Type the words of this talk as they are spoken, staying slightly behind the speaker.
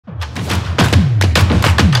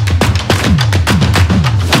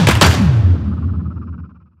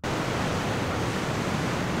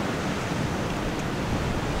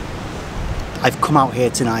I've come out here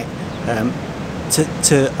tonight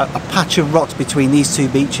to a patch of rocks between these two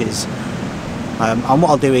beaches. And what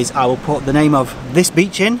I'll do is I will put the name of this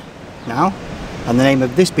beach in now and the name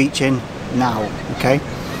of this beach in now, okay?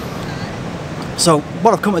 So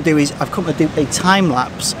what I've come to do is I've come to do a time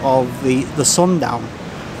lapse of the sundown,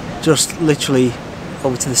 just literally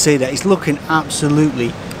over to the sea there. It's looking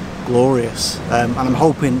absolutely glorious, and I'm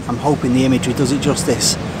hoping the imagery does it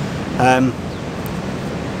justice.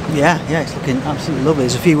 Yeah, it's looking absolutely lovely.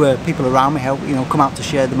 There's a few people around me help, you know, come out to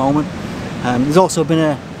share the moment. There's also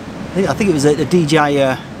been I think it was a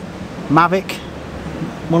DJI Mavic,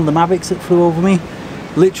 one of the Mavics that flew over me,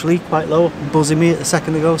 literally quite low, buzzing me a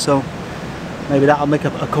second ago, so maybe that'll make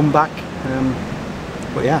a comeback.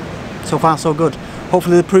 But yeah, so far so good.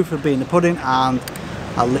 Hopefully the proof will be in the pudding, and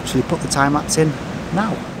I'll literally put the time lapse in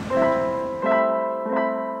now.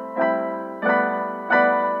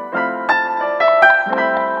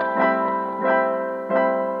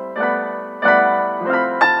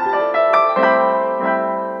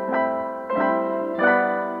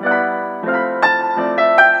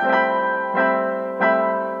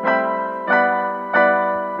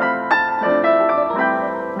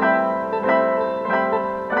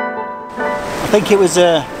 I think it was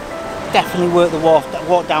definitely worth the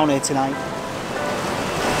walk down here tonight,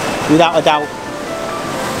 without a doubt,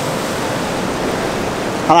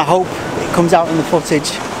 and I hope it comes out in the footage.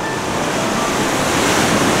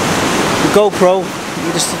 The GoPro,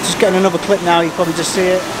 you're just getting another clip now, you can probably just see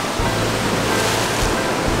it.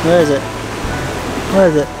 Where is it? Where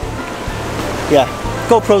is it? Yeah,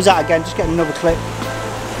 GoPro's out again, just getting another clip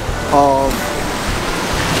of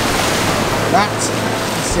that.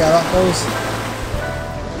 Let's see how that goes.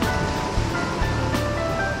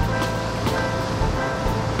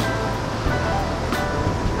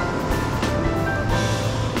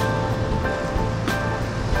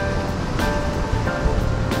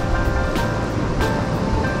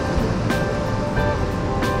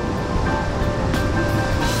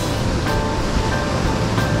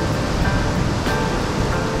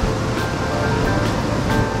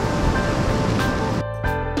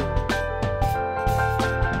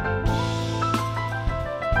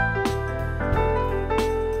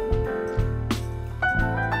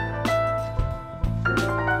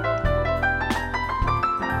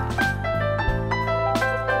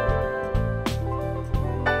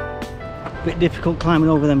 Bit difficult climbing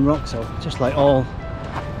over them rocks though, just like all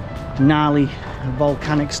gnarly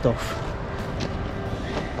volcanic stuff.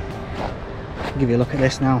 I'll give you a look at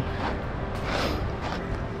this now.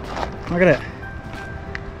 Look at it.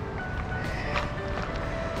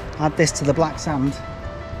 Add this to the black sand.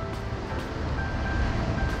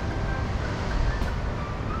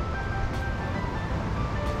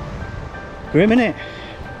 Grim, innit?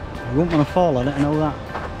 I wouldn't want to fall on it, I know that.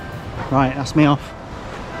 Right, that's me off.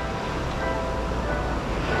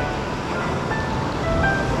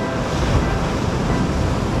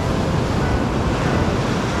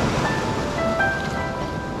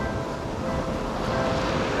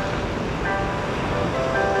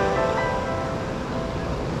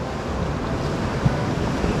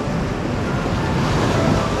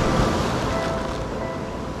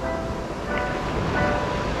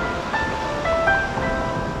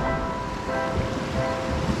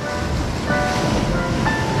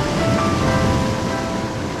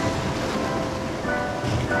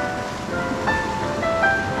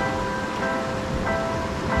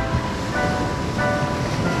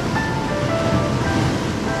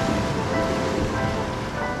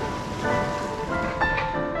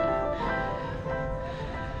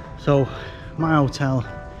 So my hotel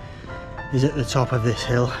is at the top of this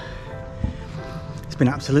hill. It's been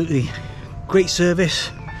absolutely great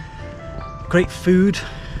service, great food.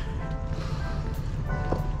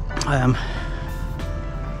 I've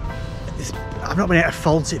not been able to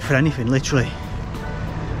fault it for anything, literally.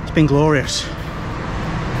 It's been glorious.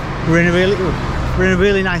 We're in a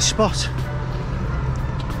really nice spot,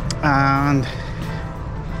 and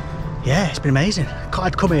yeah, it's been amazing.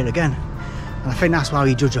 I'd come here again. And I think that's why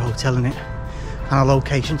you judge a hotel, in it, and a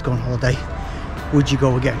location to go on holiday. Would you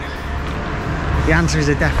go again? The answer is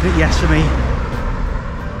a definite yes for me.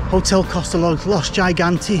 Hotel Costa Los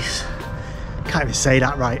Gigantes. Can't even say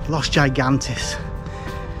that right. Los Gigantes.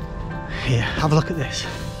 Here, have a look at this.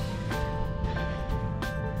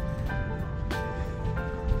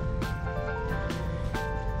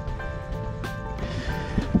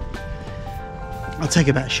 I'll take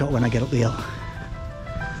a better shot when I get up the hill.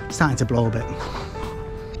 It's starting to blow a bit.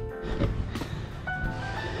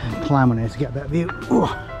 And climb on here to get a better view. Ooh.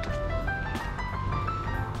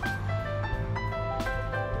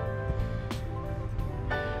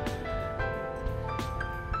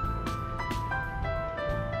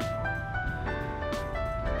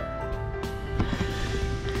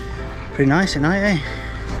 Pretty nice at night, eh?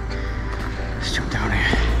 Let's jump down here.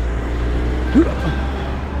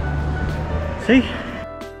 See?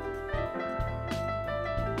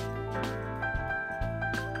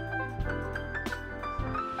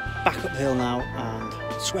 Back up the hill now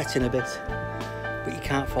and sweating a bit, but you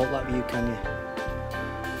can't fault that view, can you?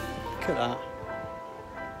 Look at that.